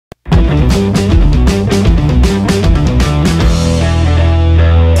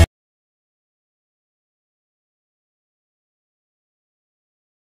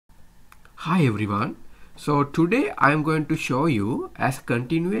Hi everyone. So today I am going to show you, as a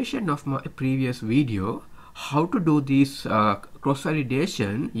continuation of my previous video, how to do this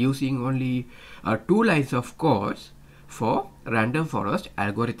cross-validation using only 2 lines of code for random forest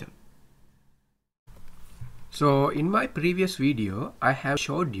algorithm. So in my previous video I have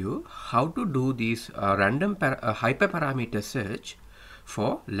showed you how to do this random hyperparameter search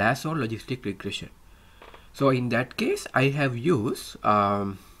for lasso logistic regression. So in that case I have used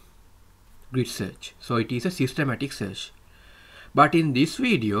grid search. So it is a systematic search. But in this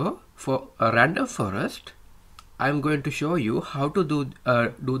video for a random forest, I'm going to show you how to do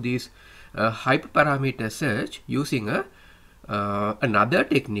this hyperparameter search using another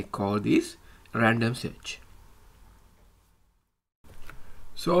technique called this random search.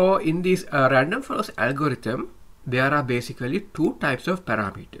 So in this random forest algorithm, there are basically 2 types of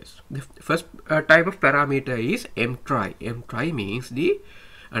parameters. The first type of parameter is mtry. Mtry means the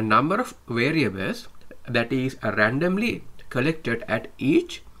a number of variables that is randomly collected at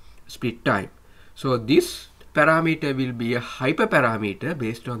each split time. So this parameter will be a hyperparameter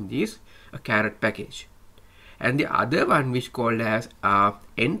based on this caret package. And the other one, which called as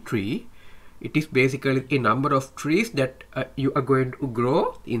ntree, it is basically a number of trees that you are going to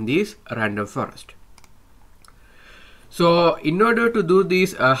grow in this random forest. So in order to do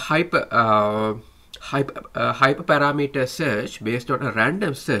this hyperparameter search based on a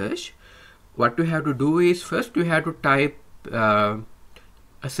random search, what we have to do is first we have to type a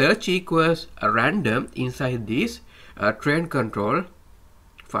search equals a random inside this train control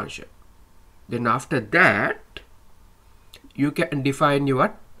function. Then after that you can define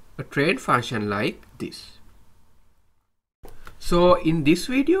your train function like this. So in this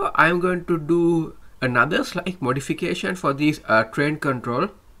video I am going to do another slight modification for this train control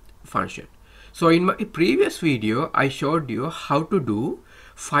function. So in my previous video, I showed you how to do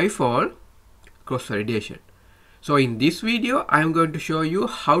 5-fold cross-validation. So in this video, I am going to show you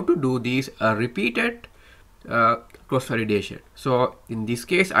how to do this repeated cross-validation. So in this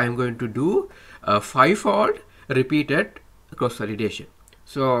case, I am going to do a 5-fold repeated cross-validation.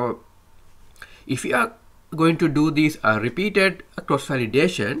 So if you are going to do this repeated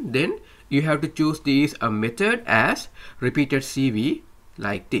cross-validation, then you have to choose this method as repeated CV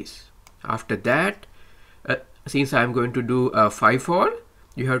like this. After that, since I am going to do a 5-fold,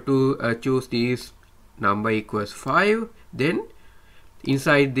 you have to choose this number equals 5. Then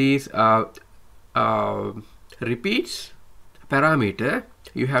inside this repeats parameter,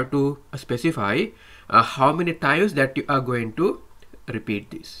 you have to specify how many times that you are going to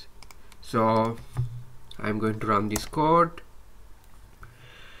repeat this. So I am going to run this code.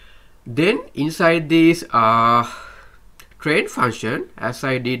 Then inside this train function, as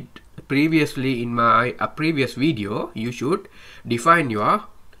I did previously in my previous video, you should define your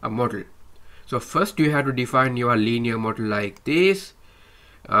model. So first you have to define your linear model like this.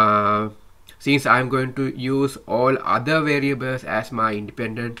 Since I'm going to use all other variables as my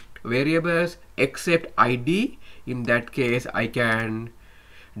independent variables except ID, in that case I can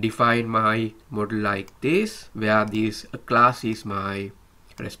define my model like this, where this class is my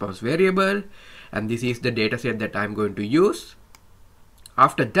response variable and this is the dataset that I'm going to use.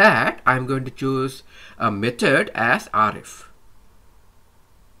 After that, I'm going to choose a method as ref.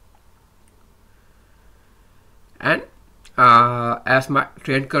 And as my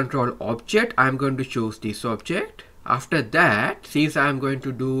train control object, I'm going to choose this object. After that, since I'm going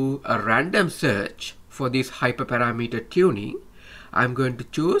to do a random search for this hyperparameter tuning, I'm going to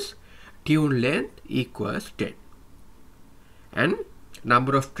choose tune length equals 10. And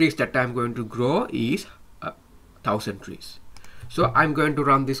number of trees that I'm going to grow is 1000 trees. So I'm going to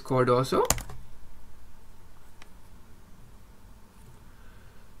run this code also.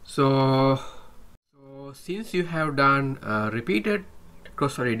 So since you have done repeated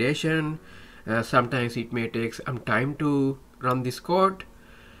cross-validation, sometimes it may take some time to run this code.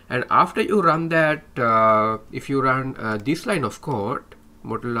 And after you run that, if you run this line of code,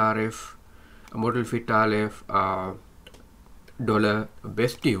 model rf, model fit rf,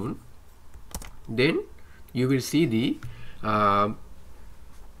 $best tune, then you will see the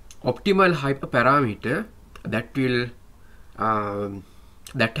optimal hyperparameter that will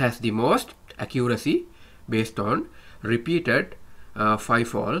that has the most accuracy based on repeated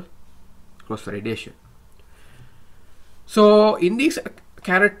 5-fold cross-validation. So in this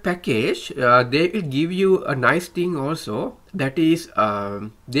caret package, they will give you a nice thing also, that is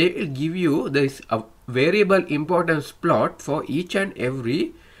they will give you this variable importance plot for each and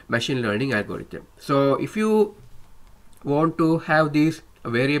every machine learning algorithm. So if you want to have this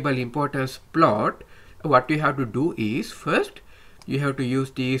variable importance plot, what you have to do is first you have to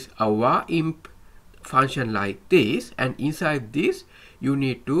use this var imp function like this, and inside this you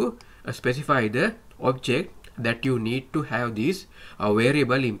need to specify the object that you need to have this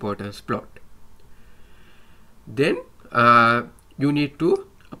variable importance plot. Then you need to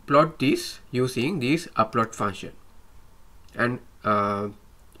plot this using this plot function, and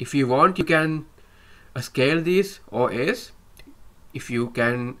if you want you can scale this, or else if you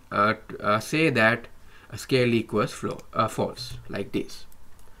can say that scale equals false like this.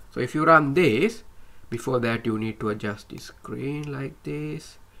 So if you run this, before that you need to adjust the screen like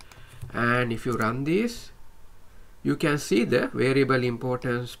this, and if you run this you can see the variable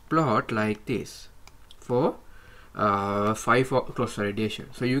importance plot like this for FIFO cross validation.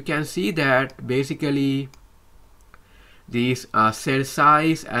 So you can see that basically these cell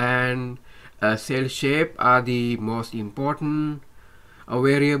size and cell shape are the most important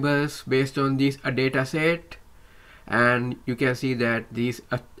variables based on this data set, and you can see that these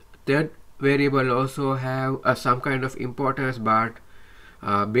third variable also have some kind of importance, but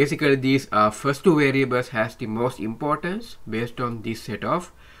basically these first two variables has the most importance based on this set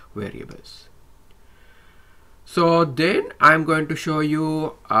of variables. So then I'm going to show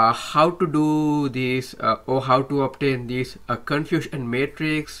you how to do this or how to obtain this confusion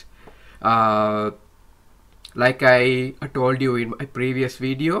matrix like I told you in my previous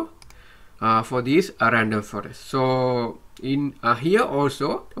video for this random forest. So in here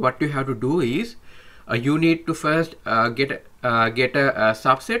also what you have to do is you need to first get a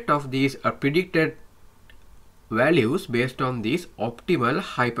subset of these predicted values based on this optimal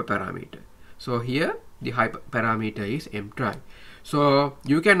hyperparameter. So here the hyperparameter is mtry. So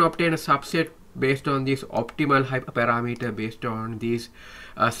you can obtain a subset based on this optimal hyperparameter based on this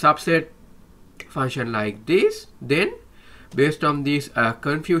subset function like this. Then based on this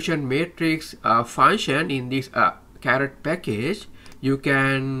confusion matrix function in this caret package, you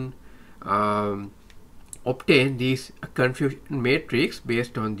can obtain this confusion matrix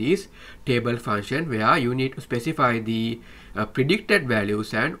based on this table function, where you need to specify the predicted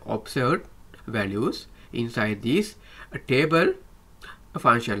values and observed values inside this table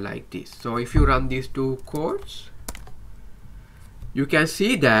function like this. So if you run these two codes, you can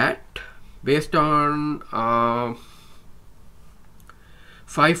see that based on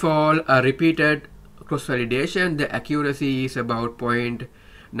FIFO repeated cross validation, the accuracy is about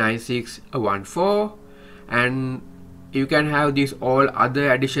 0.9614, and you can have these all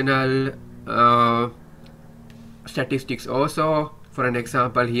other additional statistics also. For an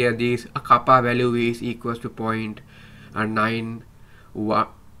example, here this kappa value is equals to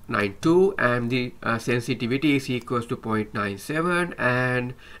 0.992, and the sensitivity is equals to 0.97,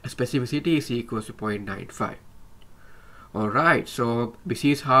 and specificity is equals to 0.95. Alright, so this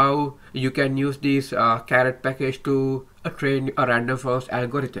is how you can use this caret package to train a random forest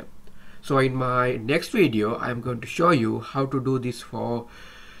algorithm. So in my next video, I'm going to show you how to do this for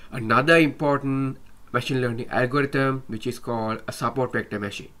another important machine learning algorithm, which is called a support vector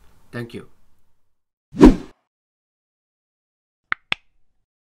machine. Thank you.